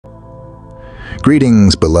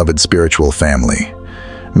Greetings, beloved spiritual family.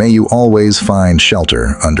 May you always find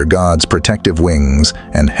shelter under God's protective wings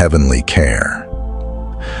and heavenly care.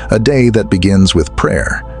 A day that begins with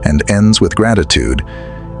prayer and ends with gratitude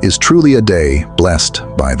is truly a day blessed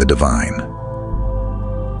by the divine.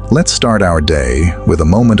 Let's start our day with a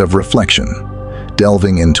moment of reflection,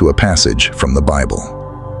 delving into a passage from the Bible.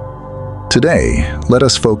 Today, let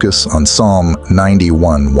us focus on Psalm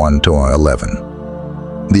 91,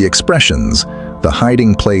 1-11. The expressions, "the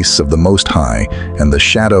hiding place of the Most High" and "the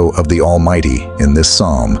shadow of the Almighty" in this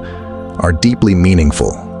psalm are deeply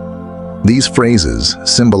meaningful. These phrases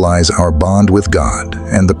symbolize our bond with God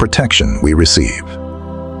and the protection we receive.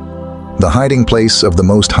 The hiding place of the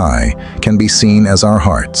Most High can be seen as our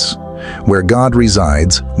hearts, where God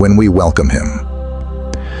resides when we welcome Him.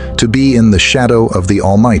 To be in the shadow of the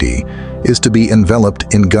Almighty is to be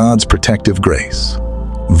enveloped in God's protective grace.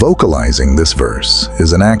 Vocalizing this verse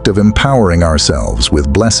is an act of empowering ourselves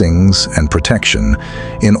with blessings and protection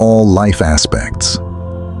in all life aspects.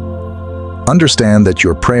 Understand that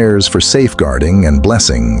your prayers for safeguarding and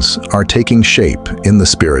blessings are taking shape in the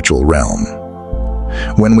spiritual realm.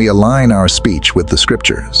 When we align our speech with the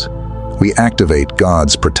Scriptures, we activate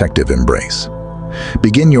God's protective embrace.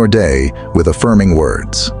 Begin your day with affirming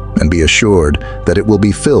words, and be assured that it will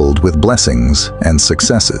be filled with blessings and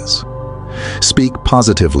successes. Speak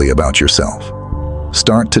positively about yourself.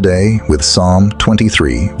 Start today with Psalm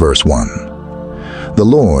 23, verse 1. "The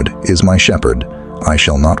Lord is my shepherd, I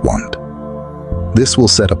shall not want." This will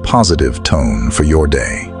set a positive tone for your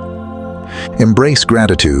day. Embrace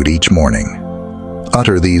gratitude each morning.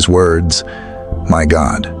 Utter these words, "My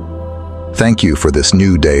God, thank you for this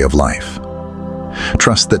new day of life."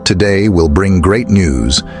 Trust that today will bring great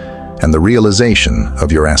news and the realization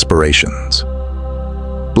of your aspirations.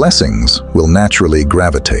 Blessings will naturally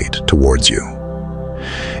gravitate towards you.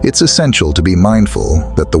 It's essential to be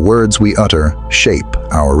mindful that the words we utter shape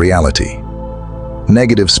our reality.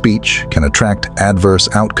 Negative speech can attract adverse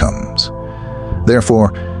outcomes.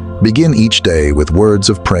 Therefore, begin each day with words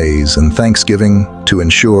of praise and thanksgiving to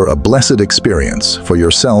ensure a blessed experience for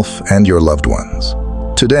yourself and your loved ones.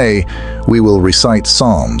 Today, we will recite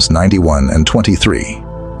Psalms 91 and 23,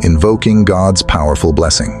 invoking God's powerful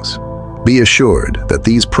blessings. Be assured that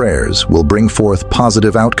these prayers will bring forth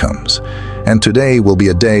positive outcomes, and today will be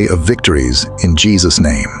a day of victories in Jesus'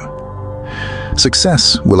 name.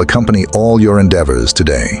 Success will accompany all your endeavors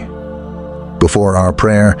today. Before our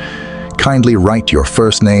prayer, kindly write your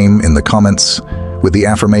first name in the comments with the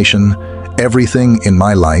affirmation, "Everything in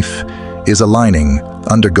my life is aligning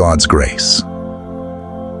under God's grace."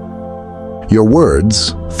 Your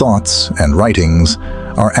words, thoughts, and writings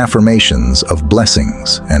are affirmations of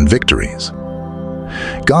blessings and victories.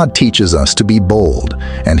 God teaches us to be bold,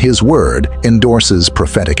 and His Word endorses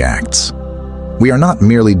prophetic acts. We are not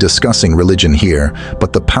merely discussing religion here,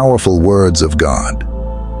 but the powerful words of God,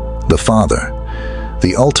 the Father,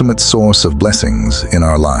 the ultimate source of blessings in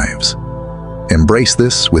our lives. Embrace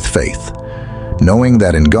this with faith, knowing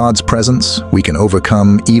that in God's presence we can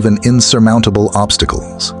overcome even insurmountable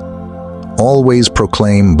obstacles. Always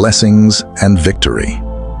proclaim blessings and victory.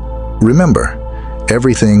 Remember,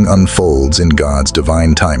 everything unfolds in God's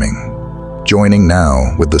divine timing. Joining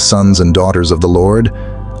now with the sons and daughters of the Lord,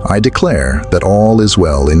 I declare that all is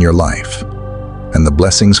well in your life, and the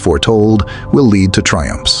blessings foretold will lead to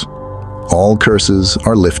triumphs. All curses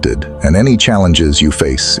are lifted, and any challenges you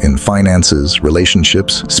face in finances,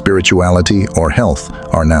 relationships, spirituality, or health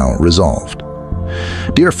are now resolved.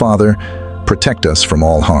 Dear Father, protect us from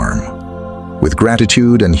all harm. With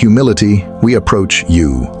gratitude and humility, we approach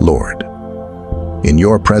you, Lord. In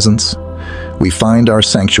your presence, we find our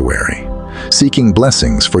sanctuary, seeking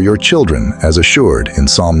blessings for your children as assured in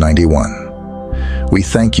Psalm 91. We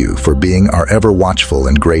thank you for being our ever-watchful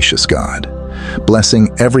and gracious God,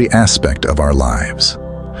 blessing every aspect of our lives.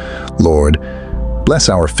 Lord, bless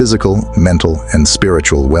our physical, mental, and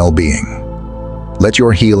spiritual well-being. Let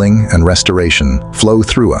your healing and restoration flow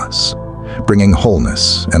through us, bringing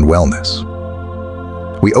wholeness and wellness.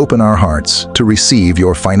 We open our hearts to receive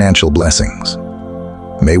your financial blessings.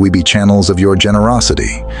 May we be channels of your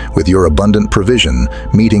generosity, with your abundant provision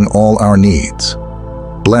meeting all our needs.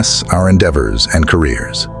 Bless our endeavors and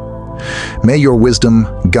careers. May your wisdom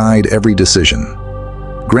guide every decision,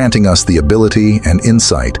 granting us the ability and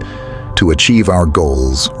insight to achieve our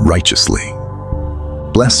goals righteously.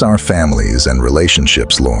 Bless our families and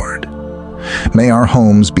relationships, Lord. May our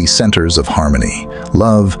homes be centers of harmony,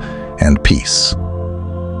 love, and peace.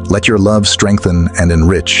 Let your love strengthen and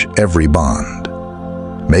enrich every bond,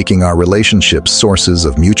 making our relationships sources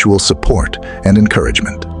of mutual support and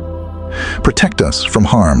encouragement. Protect us from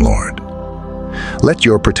harm, Lord. Let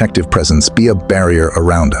your protective presence be a barrier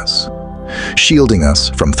around us, shielding us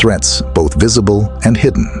from threats both visible and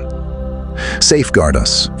hidden. Safeguard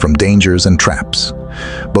us from dangers and traps,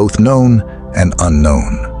 both known and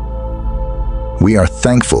unknown. We are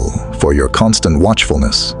thankful for your constant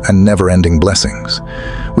watchfulness and never-ending blessings.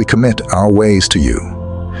 We commit our ways to you,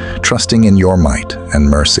 trusting in your might and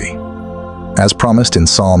mercy. As promised in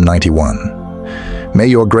Psalm 91, may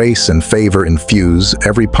your grace and favor infuse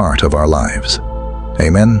every part of our lives.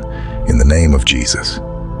 Amen, in the name of Jesus.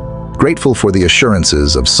 Grateful for the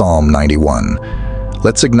assurances of Psalm 91,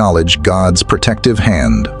 let's acknowledge God's protective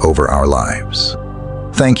hand over our lives.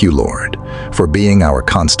 Thank you, Lord, for being our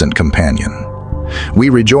constant companion. We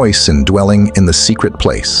rejoice in dwelling in the secret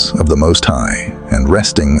place of the Most High and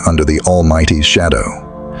resting under the Almighty's shadow.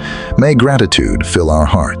 May gratitude fill our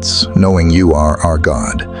hearts, knowing you are our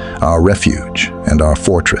God, our refuge, and our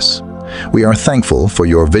fortress. We are thankful for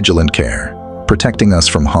your vigilant care, protecting us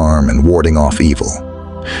from harm and warding off evil.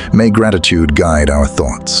 May gratitude guide our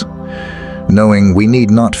thoughts, knowing we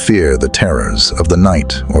need not fear the terrors of the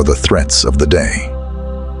night or the threats of the day.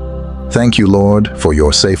 Thank you, Lord, for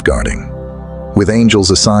your safeguarding. With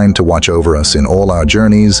angels assigned to watch over us in all our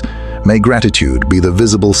journeys, may gratitude be the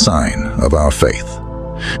visible sign of our faith.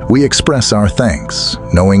 We express our thanks,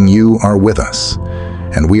 knowing you are with us,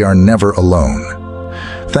 and we are never alone.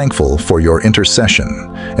 Thankful for your intercession,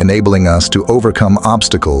 enabling us to overcome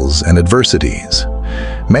obstacles and adversities.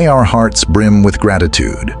 May our hearts brim with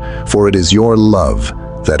gratitude, for it is your love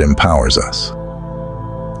that empowers us.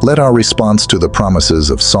 Let our response to the promises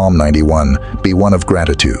of Psalm 91 be one of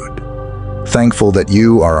gratitude. Thankful that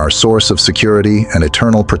you are our source of security and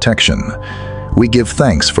eternal protection, we give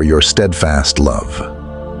thanks for your steadfast love.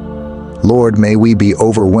 Lord, may we be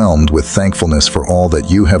overwhelmed with thankfulness for all that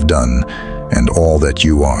you have done and all that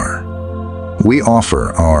you are. We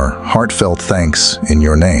offer our heartfelt thanks in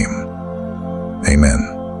your name.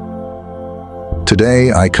 Amen.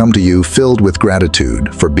 Today, I come to you filled with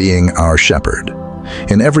gratitude for being our shepherd.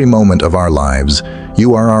 In every moment of our lives,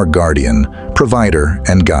 you are our guardian, provider,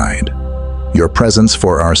 and guide. Your presence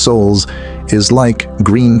for our souls is like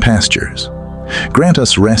green pastures. Grant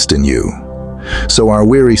us rest in you, so our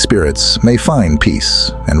weary spirits may find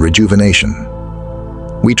peace and rejuvenation.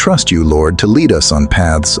 We trust you, Lord, to lead us on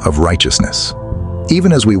paths of righteousness.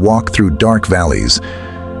 Even as we walk through dark valleys,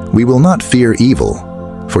 we will not fear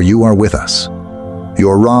evil, for you are with us.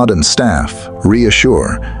 Your rod and staff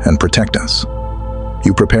reassure and protect us.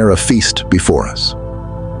 You prepare a feast before us,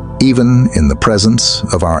 even in the presence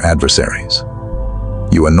of our adversaries.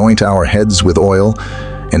 You anoint our heads with oil,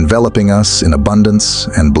 enveloping us in abundance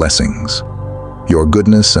and blessings. Your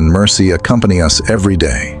goodness and mercy accompany us every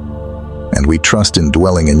day, and we trust in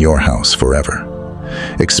dwelling in your house forever,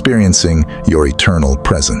 experiencing your eternal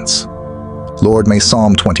presence. Lord, may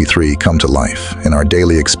Psalm 23 come to life in our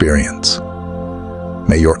daily experience.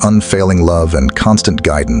 May your unfailing love and constant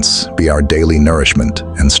guidance be our daily nourishment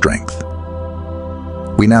and strength.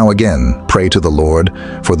 We now again pray to the Lord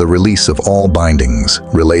for the release of all bindings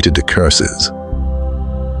related to curses.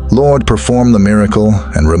 Lord, perform the miracle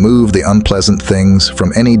and remove the unpleasant things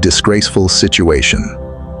from any disgraceful situation.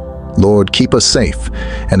 Lord, keep us safe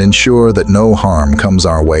and ensure that no harm comes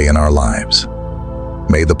our way in our lives.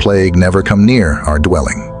 May the plague never come near our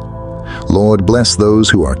dwelling. Lord, bless those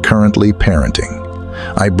who are currently parenting.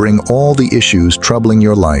 I bring all the issues troubling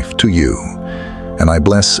your life to you, and I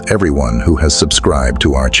bless everyone who has subscribed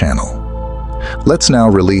to our channel. Let's now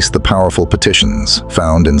release the powerful petitions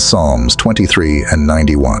found in Psalms 23 and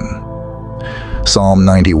 91. Psalm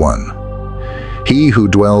 91. He who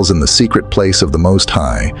dwells in the secret place of the Most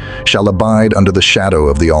High shall abide under the shadow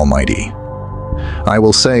of the Almighty. I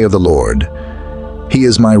will say of the Lord, He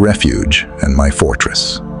is my refuge and my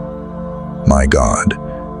fortress, my God,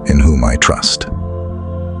 in whom I trust.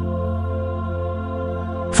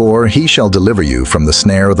 For he shall deliver you from the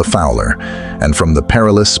snare of the fowler and from the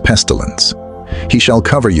perilous pestilence. He shall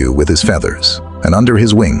cover you with his feathers, and under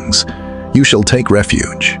his wings you shall take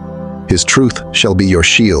refuge. His truth shall be your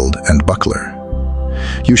shield and buckler.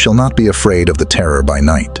 You shall not be afraid of the terror by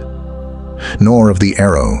night, nor of the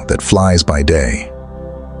arrow that flies by day,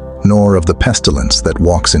 nor of the pestilence that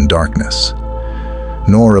walks in darkness,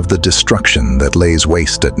 nor of the destruction that lays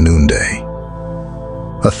waste at noonday.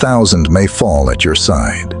 1,000 may fall at your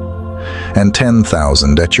side, and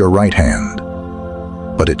 10,000 at your right hand,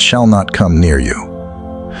 but it shall not come near you.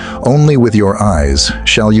 Only with your eyes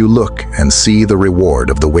shall you look and see the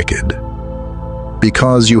reward of the wicked.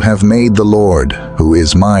 Because you have made the Lord, who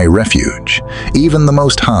is my refuge, even the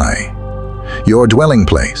Most High, your dwelling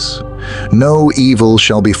place, no evil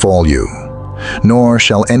shall befall you, nor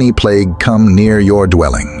shall any plague come near your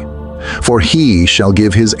dwelling. For he shall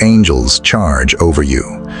give his angels charge over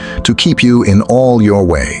you, to keep you in all your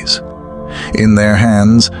ways. In their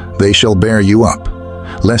hands they shall bear you up,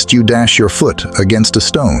 lest you dash your foot against a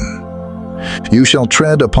stone. You shall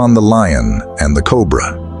tread upon the lion and the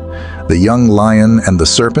cobra. The young lion and the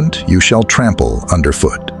serpent you shall trample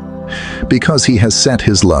underfoot. Because he has set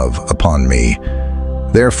his love upon me,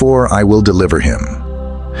 therefore I will deliver him.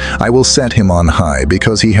 I will set him on high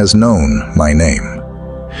because he has known my name.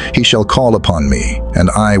 He shall call upon me, and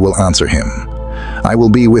I will answer him. I will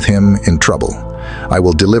be with him in trouble. I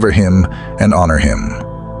will deliver him and honor him.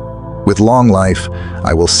 With long life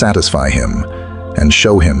I will satisfy him and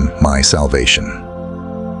show him my salvation.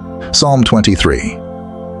 Psalm 23.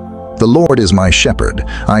 The Lord is my shepherd,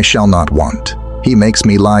 I shall not want. He makes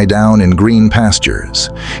me lie down in green pastures.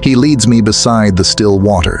 He leads me beside the still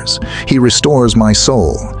waters. He restores my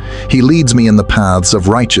soul. He leads me in the paths of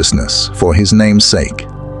righteousness for his name's sake.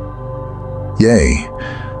 Yea,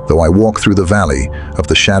 though I walk through the valley of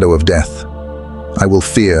the shadow of death, I will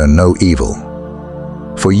fear no evil.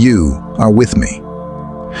 For you are with me.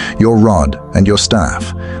 Your rod and your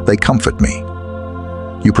staff, they comfort me.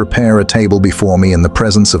 You prepare a table before me in the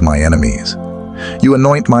presence of my enemies. You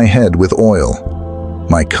anoint my head with oil.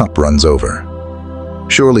 My cup runs over.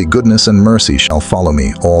 Surely goodness and mercy shall follow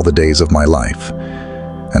me all the days of my life,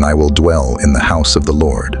 and I will dwell in the house of the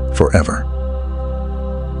Lord forever.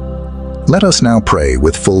 Let us now pray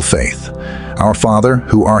with full faith. Our Father,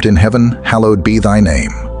 who art in heaven, hallowed be thy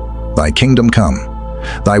name. Thy kingdom come.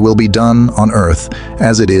 Thy will be done on earth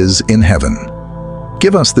as it is in heaven.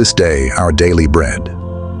 Give us this day our daily bread.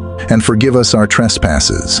 And forgive us our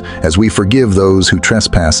trespasses, as we forgive those who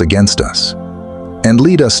trespass against us. And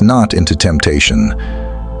lead us not into temptation,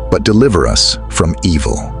 but deliver us from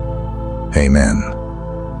evil. Amen.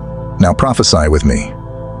 Now prophesy with me.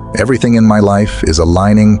 Everything in my life is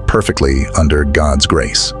aligning perfectly under God's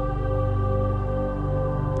grace.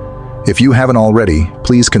 If you haven't already,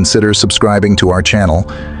 please consider subscribing to our channel,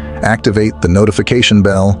 activate the notification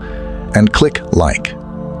bell, and click like.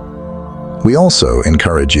 We also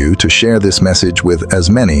encourage you to share this message with as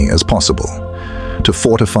many as possible to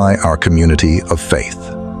fortify our community of faith.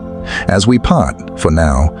 As we part, for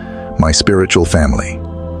now, my spiritual family,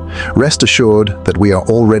 rest assured that we are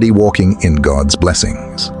already walking in God's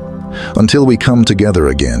blessings. Until we come together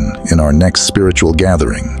again in our next spiritual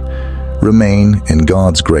gathering, remain in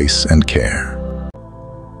God's grace and care.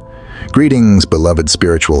 Greetings, beloved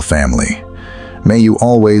spiritual family. May you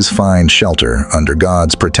always find shelter under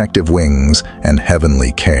God's protective wings and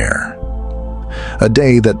heavenly care. A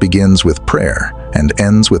day that begins with prayer and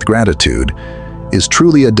ends with gratitude is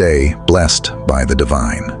truly a day blessed by the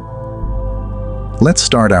divine. Let's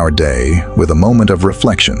start our day with a moment of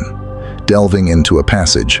reflection, delving into a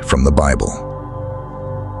passage from the Bible.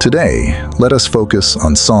 Today, let us focus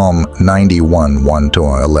on Psalm 91,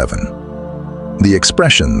 1-11. The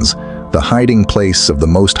expressions, the hiding place of the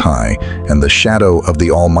Most High and the shadow of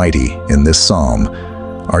the Almighty in this psalm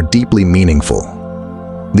are deeply meaningful.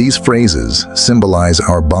 These phrases symbolize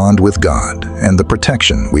our bond with God and the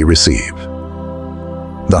protection we receive.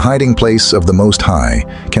 The hiding place of the Most High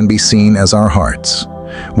can be seen as our hearts,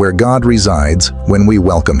 where God resides when we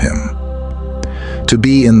welcome Him. To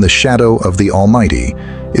be in the shadow of the Almighty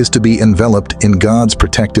is to be enveloped in God's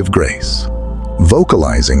protective grace.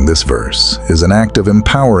 Vocalizing this verse is an act of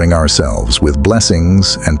empowering ourselves with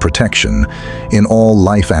blessings and protection in all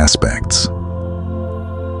life aspects.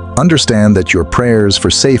 Understand that your prayers for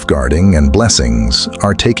safeguarding and blessings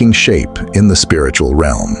are taking shape in the spiritual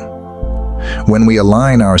realm. When we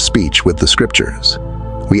align our speech with the Scriptures,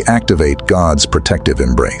 we activate God's protective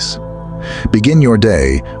embrace. Begin your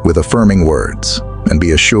day with affirming words, and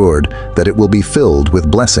be assured that it will be filled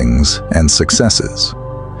with blessings and successes.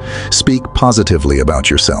 Speak positively about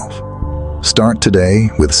yourself. Start today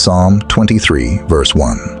with Psalm 23, verse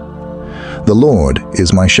 1. The Lord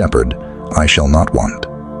is my shepherd, I shall not want.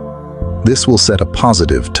 This will set a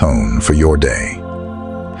positive tone for your day.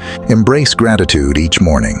 Embrace gratitude each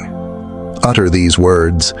morning. Utter these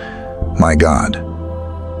words, "My God,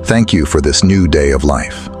 thank you for this new day of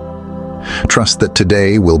life." Trust that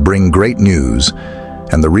today will bring great news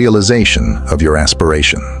and the realization of your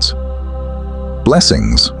aspirations.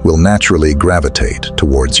 Blessings will naturally gravitate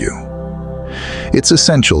towards you. It's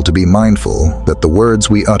essential to be mindful that the words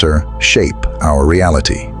we utter shape our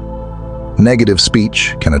reality. Negative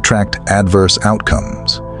speech can attract adverse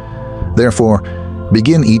outcomes. Therefore,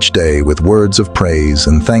 begin each day with words of praise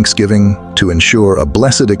and thanksgiving to ensure a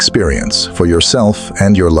blessed experience for yourself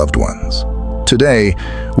and your loved ones. Today,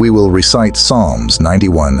 we will recite Psalms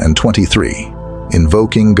 91 and 23,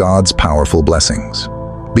 invoking God's powerful blessings.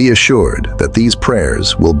 Be assured that these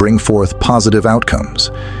prayers will bring forth positive outcomes,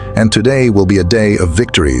 and today will be a day of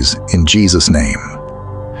victories in Jesus' name.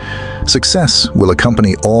 Success will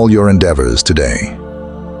accompany all your endeavors today.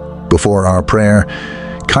 Before our prayer,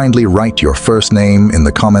 kindly write your first name in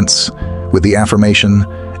the comments with the affirmation,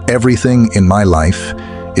 "Everything in my life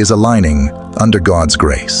is aligning under God's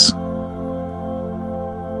grace."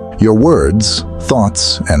 Your words,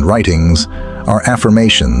 thoughts, and writings are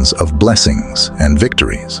affirmations of blessings and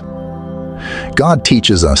victories. God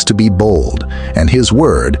teaches us to be bold, and His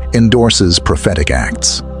Word endorses prophetic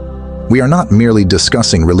acts. We are not merely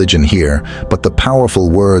discussing religion here, but the powerful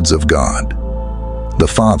words of God, the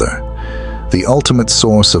Father, the ultimate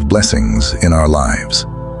source of blessings in our lives.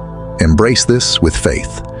 Embrace this with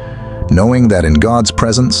faith, knowing that in God's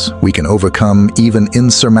presence we can overcome even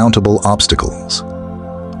insurmountable obstacles.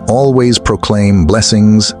 Always proclaim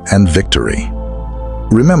blessings and victory.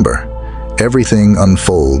 Remember, everything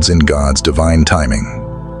unfolds in God's divine timing.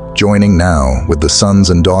 Joining now with the sons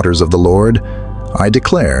and daughters of the Lord, I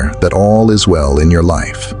declare that all is well in your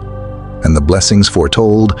life, and the blessings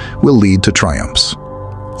foretold will lead to triumphs.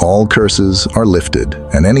 All curses are lifted,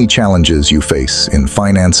 and any challenges you face in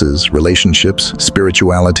finances, relationships,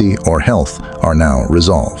 spirituality, or health are now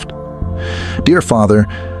resolved. Dear Father,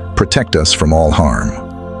 protect us from all harm.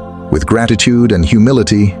 With gratitude and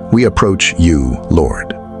humility, we approach you,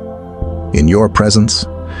 Lord. In your presence,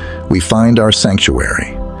 we find our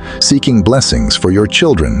sanctuary, seeking blessings for your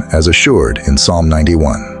children as assured in Psalm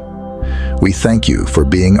 91. We thank you for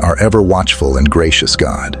being our ever-watchful and gracious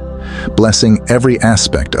God, blessing every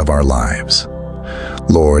aspect of our lives.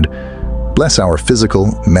 Lord, bless our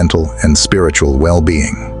physical, mental, and spiritual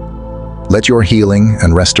well-being. Let your healing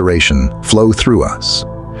and restoration flow through us,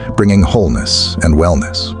 bringing wholeness and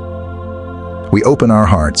wellness. We open our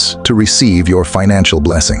hearts to receive your financial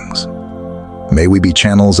blessings. May we be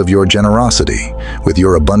channels of your generosity, with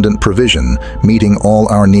your abundant provision meeting all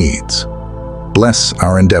our needs. Bless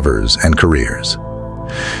our endeavors and careers.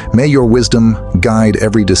 May your wisdom guide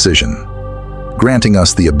every decision, granting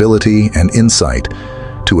us the ability and insight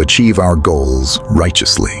to achieve our goals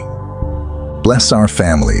righteously. Bless our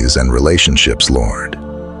families and relationships, Lord.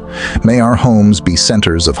 May our homes be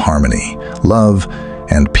centers of harmony, love,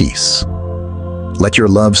 and peace. Let your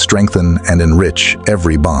love strengthen and enrich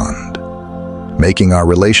every bond, making our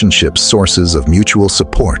relationships sources of mutual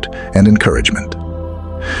support and encouragement.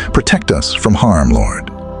 Protect us from harm,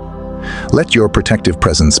 Lord. Let your protective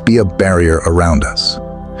presence be a barrier around us,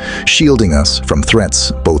 shielding us from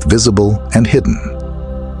threats both visible and hidden.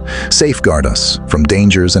 Safeguard us from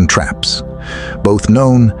dangers and traps, both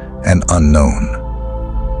known and unknown.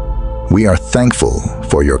 We are thankful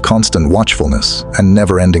for your constant watchfulness and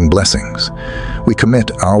never-ending blessings. We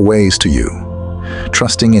commit our ways to you,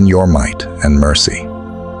 trusting in your might and mercy.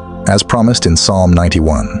 As promised in Psalm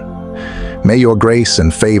 91, may your grace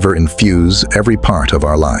and favor infuse every part of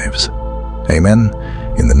our lives. Amen,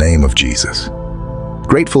 in the name of Jesus.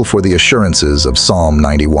 Grateful for the assurances of Psalm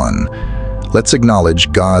 91, let's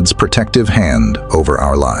acknowledge God's protective hand over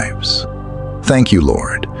our lives. Thank you,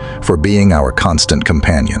 Lord, for being our constant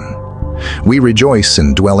companion. We rejoice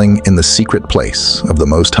in dwelling in the secret place of the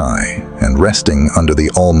Most High and resting under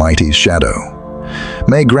the Almighty's shadow.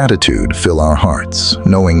 May gratitude fill our hearts,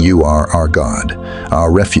 knowing you are our God,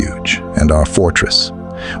 our refuge, and our fortress.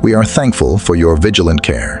 We are thankful for your vigilant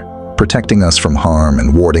care, protecting us from harm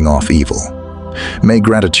and warding off evil. May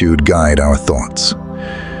gratitude guide our thoughts,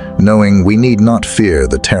 knowing we need not fear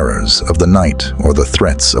the terrors of the night or the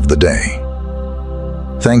threats of the day.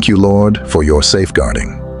 Thank you, Lord, for your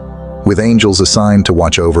safeguarding. With angels assigned to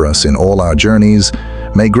watch over us in all our journeys,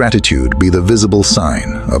 may gratitude be the visible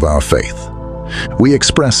sign of our faith. We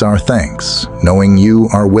express our thanks, knowing you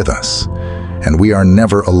are with us, and we are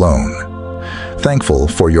never alone. Thankful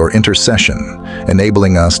for your intercession,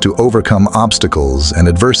 enabling us to overcome obstacles and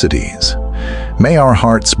adversities. May our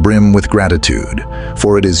hearts brim with gratitude,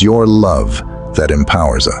 for it is your love that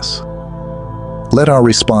empowers us. Let our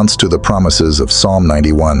response to the promises of Psalm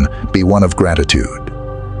 91 be one of gratitude.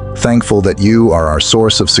 Thankful that you are our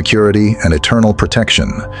source of security and eternal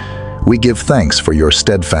protection, we give thanks for your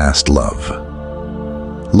steadfast love.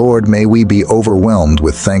 Lord, may we be overwhelmed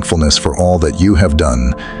with thankfulness for all that you have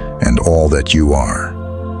done and all that you are.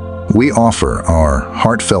 We offer our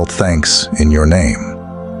heartfelt thanks in your name.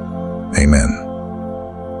 Amen.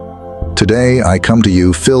 Today, I come to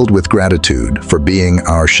you filled with gratitude for being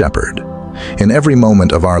our shepherd. In every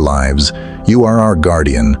moment of our lives, you are our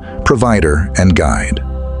guardian, provider, and guide.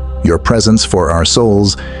 Your presence for our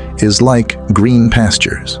souls is like green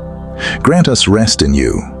pastures. Grant us rest in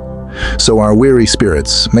you, so our weary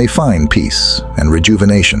spirits may find peace and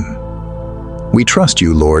rejuvenation. We trust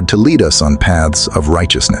you, Lord, to lead us on paths of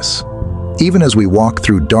righteousness. Even as we walk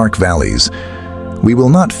through dark valleys, we will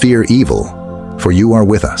not fear evil, for you are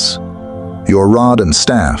with us. Your rod and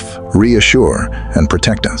staff reassure and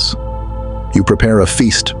protect us. You prepare a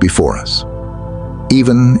feast before us,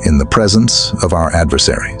 even in the presence of our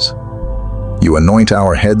adversaries. You anoint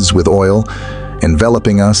our heads with oil,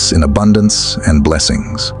 enveloping us in abundance and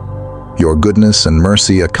blessings. Your goodness and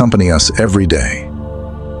mercy accompany us every day,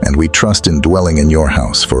 and we trust in dwelling in your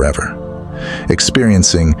house forever,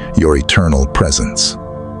 experiencing your eternal presence.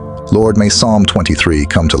 Lord, may Psalm 23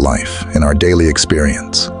 come to life in our daily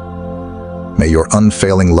experience. May your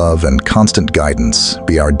unfailing love and constant guidance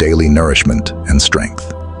be our daily nourishment and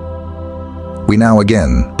strength. We now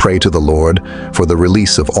again pray to the Lord for the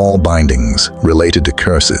release of all bindings related to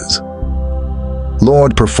curses.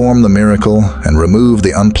 Lord, perform the miracle and remove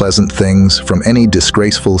the unpleasant things from any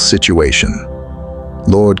disgraceful situation.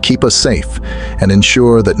 Lord, keep us safe and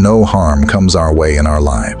ensure that no harm comes our way in our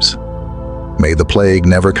lives. May the plague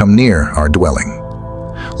never come near our dwelling.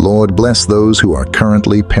 Lord, bless those who are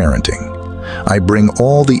currently parenting. I bring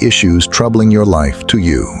all the issues troubling your life to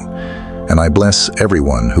you, and I bless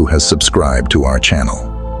everyone who has subscribed to our channel.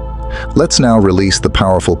 Let's now release the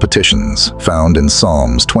powerful petitions found in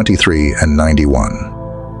Psalms 23 and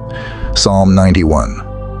 91. Psalm 91.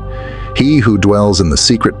 He who dwells in the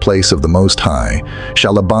secret place of the Most High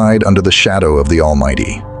shall abide under the shadow of the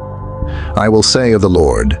Almighty. I will say of the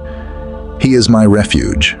Lord, He is my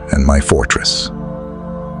refuge and my fortress,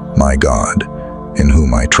 my God, in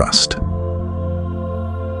whom I trust.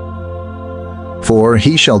 For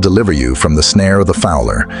he shall deliver you from the snare of the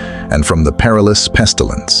fowler and from the perilous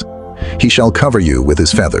pestilence. He shall cover you with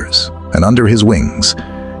his feathers, and under his wings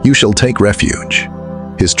you shall take refuge.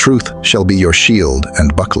 His truth shall be your shield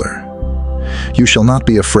and buckler. You shall not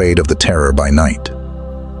be afraid of the terror by night,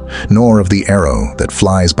 nor of the arrow that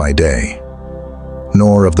flies by day,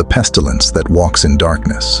 nor of the pestilence that walks in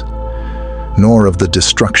darkness, nor of the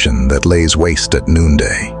destruction that lays waste at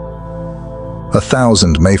noonday.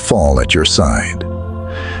 1,000 may fall at your side,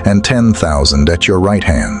 and 10,000 at your right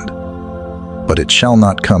hand, but it shall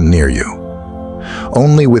not come near you.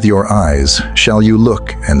 Only with your eyes shall you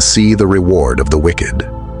look and see the reward of the wicked.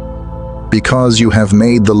 Because you have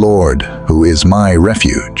made the Lord, who is my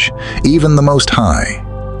refuge, even the Most High,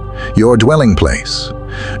 your dwelling place,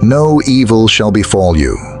 no evil shall befall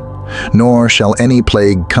you, nor shall any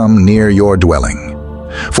plague come near your dwelling.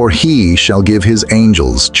 For he shall give his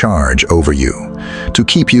angels charge over you, to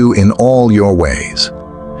keep you in all your ways.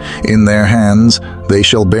 In their hands they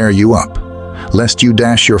shall bear you up, lest you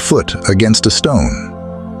dash your foot against a stone.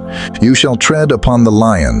 You shall tread upon the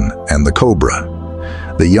lion and the cobra.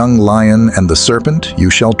 The young lion and the serpent you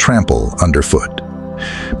shall trample underfoot.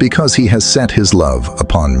 Because he has set his love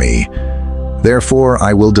upon me, therefore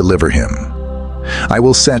I will deliver him. I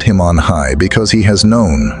will set him on high because he has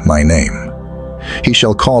known my name. He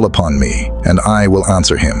shall call upon me, and I will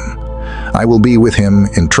answer him. I will be with him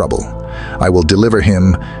in trouble. I will deliver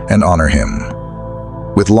him and honor him.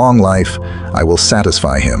 With long life I will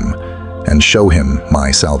satisfy him and show him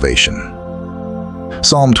my salvation.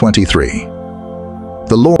 Psalm 23.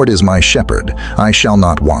 The Lord is my shepherd, I shall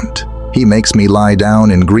not want. He makes me lie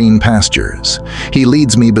down in green pastures. He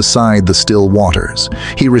leads me beside the still waters.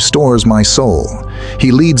 He restores my soul.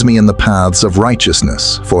 He leads me in the paths of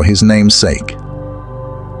righteousness for his name's sake.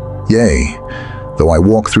 Yea, though I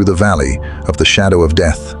walk through the valley of the shadow of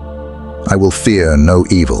death, I will fear no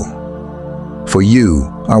evil. For you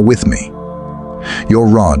are with me. Your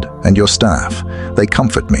rod and your staff, they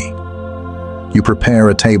comfort me. You prepare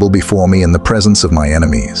a table before me in the presence of my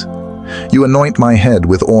enemies. You anoint my head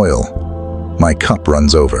with oil. My cup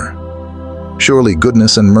runs over. Surely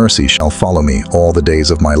goodness and mercy shall follow me all the days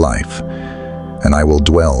of my life, and I will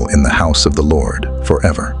dwell in the house of the Lord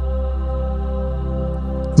forever.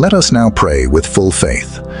 Let us now pray with full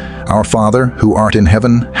faith. Our Father, who art in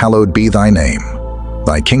heaven, hallowed be thy name.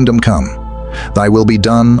 Thy kingdom come. Thy will be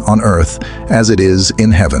done on earth as it is in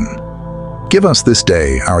heaven. Give us this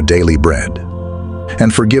day our daily bread.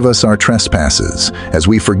 And forgive us our trespasses, as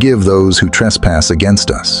we forgive those who trespass against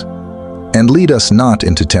us. And lead us not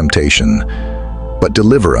into temptation, but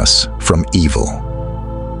deliver us from evil.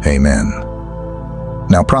 Amen.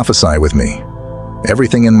 Now prophesy with me.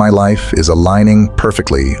 Everything in my life is aligning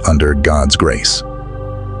perfectly under God's grace.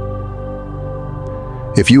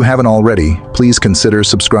 If you haven't already, please consider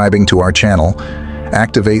subscribing to our channel,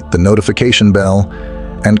 activate the notification bell,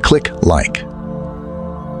 and click like.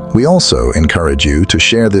 We also encourage you to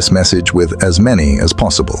share this message with as many as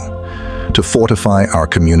possible. to fortify our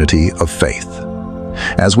community of faith.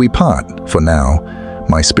 As we part, for now,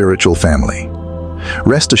 my spiritual family,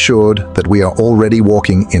 rest assured that we are already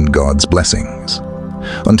walking in God's blessings.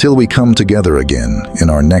 Until we come together again in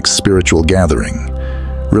our next spiritual gathering,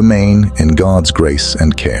 remain in God's grace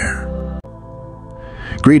and care.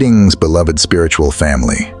 Greetings, beloved spiritual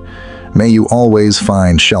family. May you always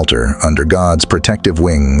find shelter under God's protective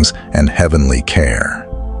wings and heavenly care.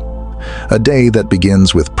 A day that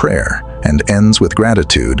begins with prayer and ends with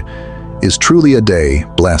gratitude is truly a day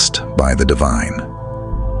blessed by the divine.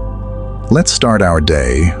 Let's start our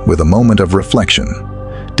day with a moment of reflection,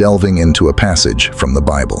 delving into a passage from the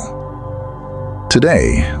Bible.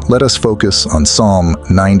 Today, let us focus on Psalm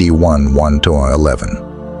 91,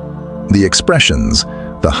 1-11. The expressions,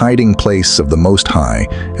 "the hiding place of the Most High"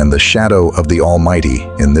 and "the shadow of the Almighty"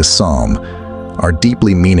 in this psalm are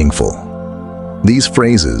deeply meaningful. These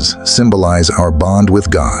phrases symbolize our bond with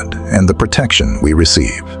God and the protection we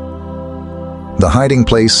receive. The hiding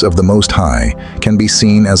place of the Most High can be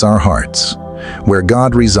seen as our hearts, where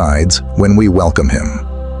God resides when we welcome Him.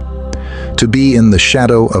 To be in the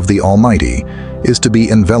shadow of the Almighty is to be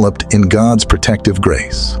enveloped in God's protective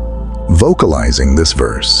grace. Vocalizing this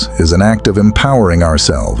verse is an act of empowering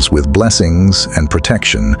ourselves with blessings and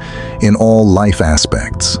protection in all life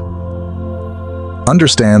aspects.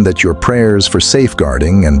 Understand that your prayers for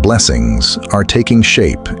safeguarding and blessings are taking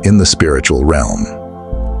shape in the spiritual realm.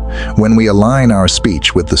 When we align our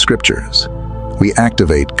speech with the Scriptures, we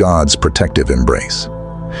activate God's protective embrace.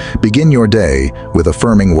 Begin your day with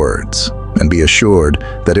affirming words, and be assured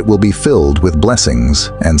that it will be filled with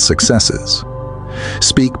blessings and successes.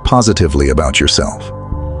 Speak positively about yourself.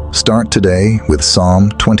 Start today with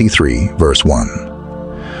Psalm 23, verse 1.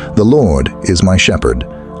 "The Lord is my shepherd,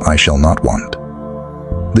 I shall not want."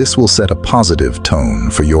 This will set a positive tone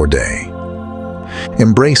for your day.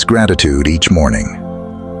 Embrace gratitude each morning.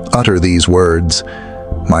 Utter these words,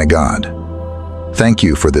 "My God, thank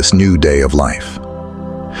you for this new day of life."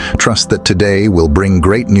 Trust that today will bring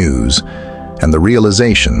great news and the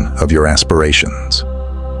realization of your aspirations.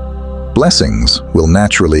 Blessings will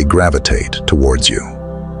naturally gravitate towards you.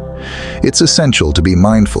 It's essential to be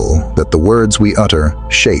mindful that the words we utter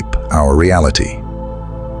shape our reality.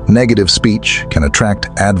 Negative speech can attract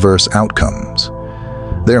adverse outcomes.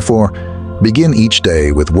 Therefore, begin each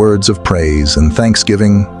day with words of praise and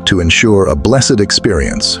thanksgiving to ensure a blessed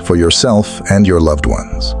experience for yourself and your loved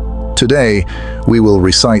ones. Today, we will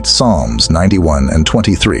recite Psalms 91 and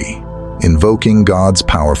 23, invoking God's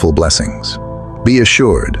powerful blessings. Be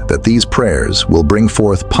assured that these prayers will bring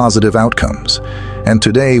forth positive outcomes, and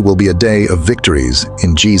today will be a day of victories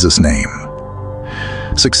in Jesus' name.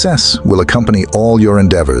 Success will accompany all your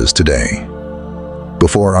endeavors today.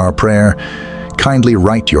 Before our prayer, kindly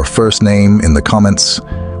write your first name in the comments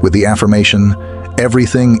with the affirmation,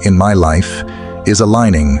 "Everything in my life is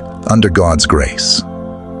aligning under God's grace."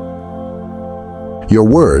 Your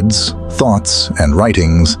words, thoughts, and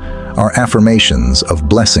writings are affirmations of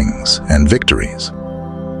blessings and victories.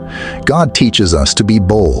 God teaches us to be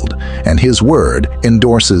bold, and His Word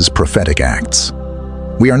endorses prophetic acts.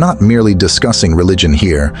 We are not merely discussing religion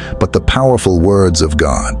here, but the powerful words of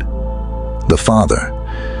God, the Father,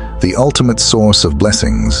 the ultimate source of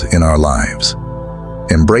blessings in our lives.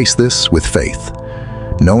 Embrace this with faith,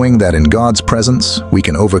 knowing that in God's presence we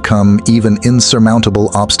can overcome even insurmountable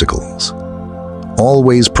obstacles.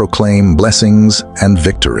 Always proclaim blessings and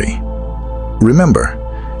victory. Remember,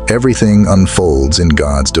 everything unfolds in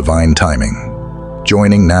God's divine timing.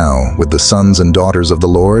 Joining now with the sons and daughters of the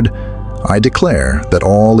Lord, I declare that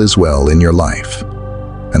all is well in your life,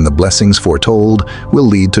 and the blessings foretold will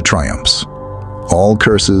lead to triumphs. All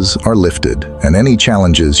curses are lifted, and any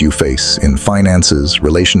challenges you face in finances,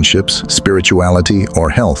 relationships, spirituality, or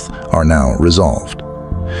health are now resolved.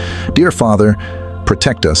 Dear Father,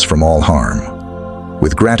 protect us from all harm.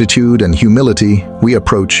 With gratitude and humility, we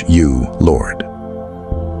approach you, Lord.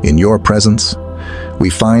 In your presence, we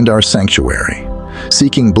find our sanctuary,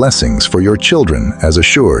 seeking blessings for your children as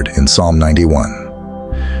assured in Psalm 91.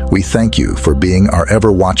 We thank you for being our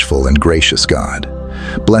ever-watchful and gracious God,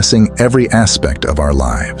 blessing every aspect of our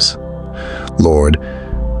lives. Lord,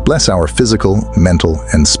 bless our physical, mental,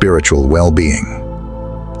 and spiritual well-being.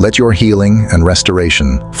 Let your healing and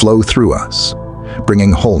restoration flow through us,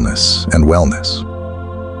 bringing wholeness and wellness.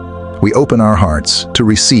 We open our hearts to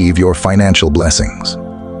receive your financial blessings.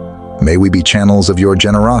 May we be channels of your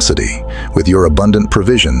generosity, with your abundant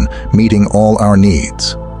provision meeting all our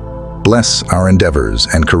needs. Bless our endeavors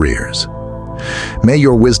and careers. May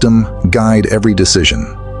your wisdom guide every decision,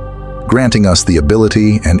 granting us the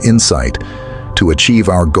ability and insight to achieve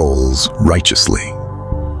our goals righteously.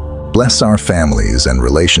 Bless our families and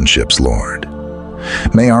relationships, Lord.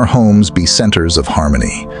 May our homes be centers of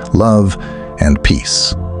harmony, love, and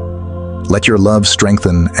peace. Let your love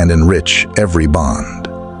strengthen and enrich every bond,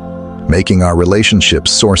 making our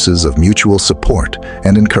relationships sources of mutual support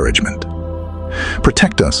and encouragement.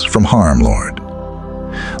 Protect us from harm, Lord.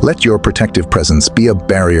 Let your protective presence be a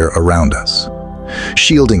barrier around us,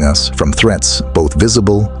 shielding us from threats both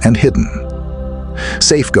visible and hidden.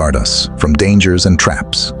 Safeguard us from dangers and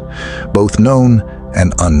traps, both known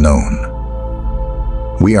and unknown.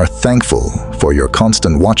 We are thankful for your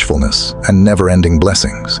constant watchfulness and never-ending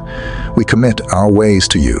blessings. We commit our ways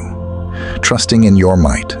to you, trusting in your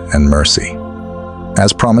might and mercy.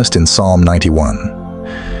 As promised in Psalm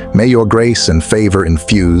 91, may your grace and favor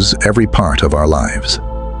infuse every part of our lives.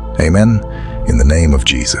 Amen, in the name of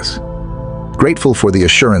Jesus. Grateful for the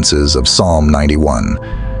assurances of Psalm 91,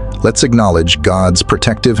 let's acknowledge God's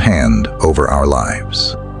protective hand over our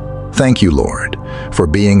lives. Thank you, Lord, for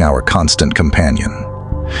being our constant companion.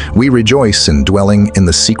 We rejoice in dwelling in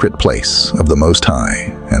the secret place of the Most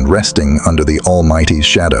High and resting under the Almighty's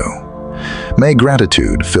shadow. May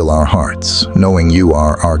gratitude fill our hearts, knowing you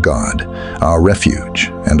are our God, our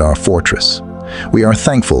refuge, and our fortress. We are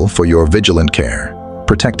thankful for your vigilant care,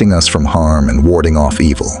 protecting us from harm and warding off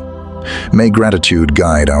evil. May gratitude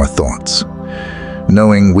guide our thoughts,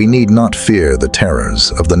 knowing we need not fear the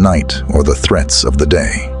terrors of the night or the threats of the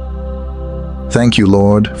day. Thank you,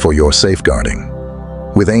 Lord, for your safeguarding.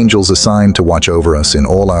 With angels assigned to watch over us in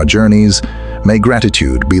all our journeys, may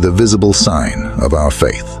gratitude be the visible sign of our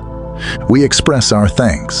faith. We express our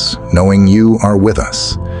thanks, knowing you are with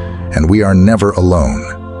us, and we are never alone.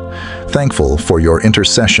 Thankful for your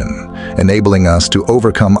intercession, enabling us to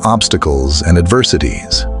overcome obstacles and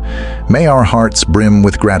adversities. May our hearts brim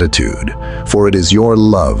with gratitude, for it is your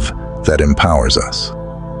love that empowers us.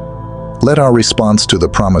 Let our response to the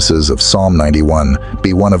promises of Psalm 91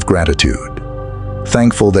 be one of gratitude.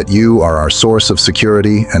 Thankful that you are our source of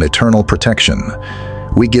security and eternal protection,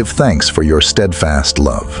 we give thanks for your steadfast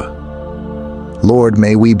love. Lord,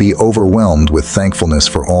 may we be overwhelmed with thankfulness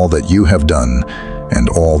for all that you have done and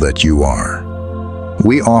all that you are.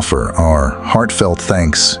 We offer our heartfelt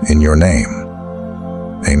thanks in your name.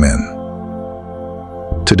 Amen.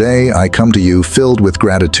 Today, I come to you filled with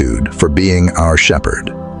gratitude for being our shepherd.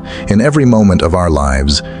 In every moment of our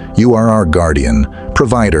lives, you are our guardian,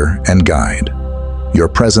 provider, and guide. Your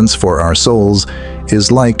presence for our souls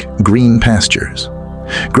is like green pastures.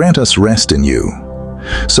 Grant us rest in you,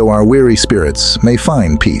 so our weary spirits may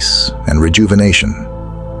find peace and rejuvenation.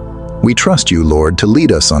 We trust you, Lord, to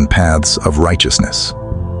lead us on paths of righteousness.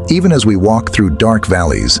 Even as we walk through dark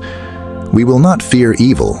valleys, we will not fear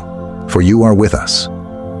evil, for you are with us.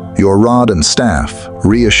 Your rod and staff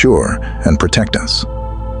reassure and protect us.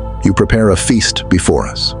 You prepare a feast before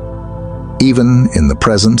us, even in the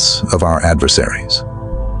presence of our adversaries.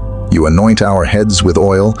 You anoint our heads with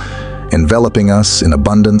oil, enveloping us in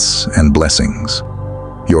abundance and blessings.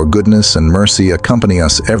 Your goodness and mercy accompany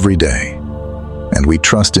us every day, and we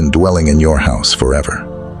trust in dwelling in your house forever,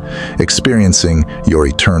 experiencing your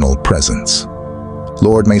eternal presence.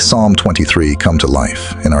 Lord, may Psalm 23 come to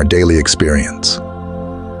life in our daily experience.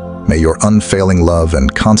 May your unfailing love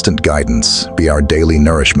and constant guidance be our daily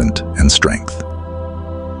nourishment and strength.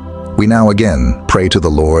 We now again pray to the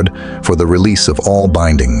Lord for the release of all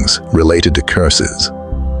bindings related to curses.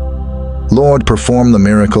 Lord, perform the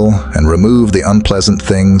miracle and remove the unpleasant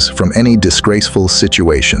things from any disgraceful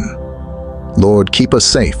situation. Lord, keep us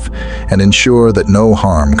safe and ensure that no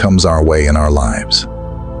harm comes our way in our lives.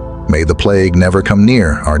 May the plague never come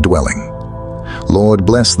near our dwelling. Lord,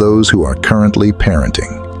 bless those who are currently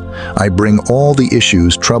parenting. I bring all the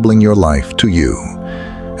issues troubling your life to you,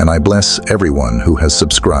 and I bless everyone who has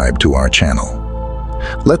subscribed to our channel.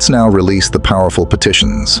 Let's now release the powerful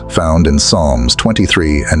petitions found in Psalms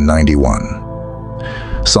 23 and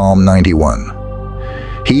 91. Psalm 91.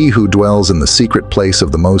 He who dwells in the secret place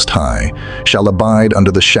of the Most High shall abide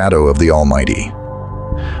under the shadow of the Almighty.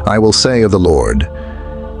 I will say of the Lord,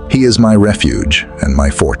 He is my refuge and my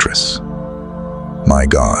fortress, my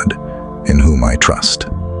God, in whom I trust.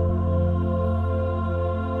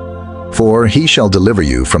 For he shall deliver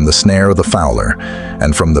you from the snare of the fowler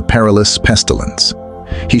and from the perilous pestilence.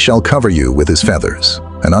 He shall cover you with his feathers,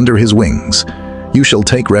 and under his wings you shall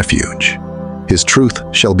take refuge. His truth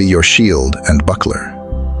shall be your shield and buckler.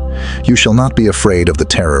 You shall not be afraid of the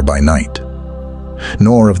terror by night,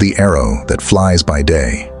 nor of the arrow that flies by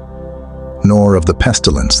day, nor of the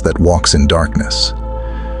pestilence that walks in darkness,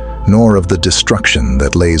 nor of the destruction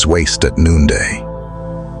that lays waste at noonday.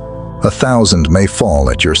 1,000 may fall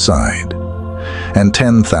at your side, and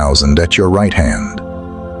 10,000 at your right hand,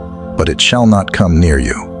 but it shall not come near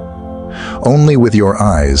you. Only with your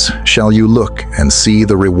eyes shall you look and see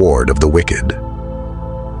the reward of the wicked.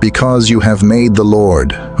 Because you have made the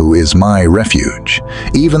Lord, who is my refuge,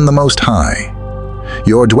 even the Most High,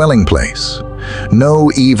 your dwelling place,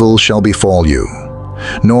 no evil shall befall you,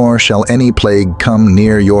 nor shall any plague come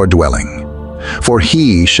near your dwelling. For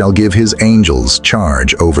he shall give his angels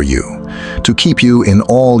charge over you, to keep you in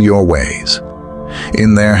all your ways.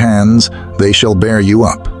 In their hands they shall bear you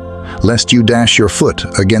up, lest you dash your foot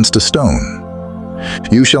against a stone.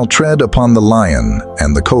 You shall tread upon the lion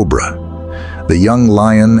and the cobra. The young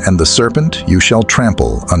lion and the serpent you shall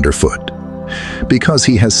trample underfoot. Because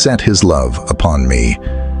he has set his love upon me,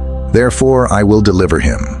 therefore I will deliver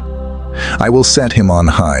him. I will set him on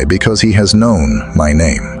high because he has known my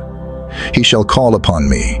name. He shall call upon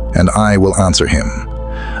me, and I will answer him.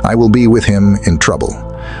 I will be with him in trouble.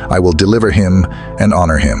 I will deliver him and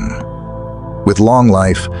honor him. With long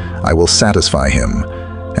life I will satisfy him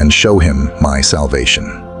and show him my salvation.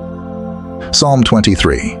 Psalm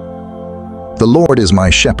 23. The Lord is my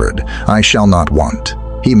shepherd, I shall not want.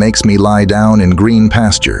 He makes me lie down in green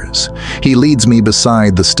pastures. He leads me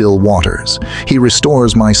beside the still waters. He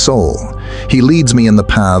restores my soul. He leads me in the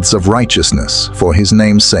paths of righteousness for his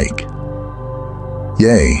name's sake.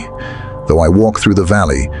 Yea, though I walk through the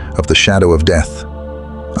valley of the shadow of death,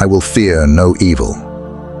 I will fear no evil.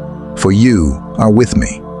 For you are with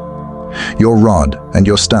me. Your rod and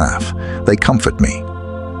your staff, they comfort me.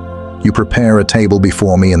 You prepare a table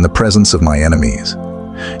before me in the presence of my enemies.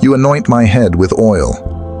 You anoint my head with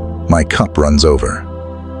oil. My cup runs over.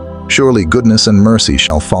 Surely goodness and mercy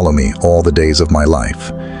shall follow me all the days of my life,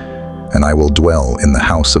 and I will dwell in the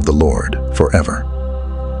house of the Lord forever.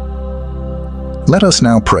 Let us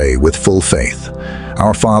now pray with full faith.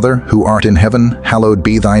 Our Father, who art in heaven, hallowed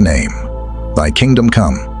be thy name. Thy kingdom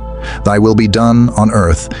come. Thy will be done on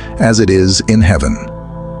earth as it is in heaven.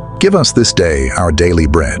 Give us this day our daily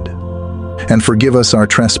bread. And forgive us our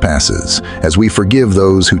trespasses, as we forgive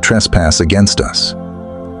those who trespass against us.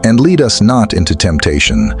 And lead us not into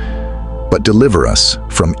temptation, but deliver us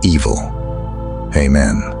from evil.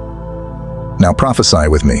 Amen. Now prophesy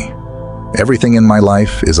with me. Everything in my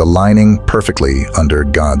life is aligning perfectly under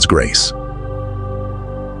God's grace.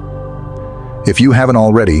 If you haven't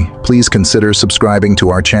already, please consider subscribing to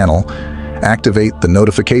our channel, activate the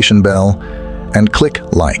notification bell, and click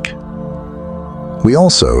like. We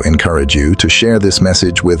also encourage you to share this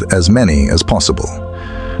message with as many as possible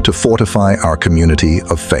to fortify our community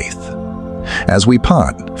of faith. As we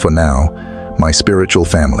part, for now, my spiritual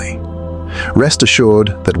family, rest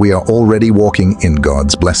assured that we are already walking in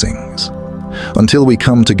God's blessings. Until we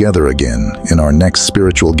come together again in our next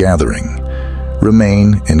spiritual gathering,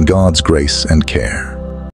 remain in God's grace and care.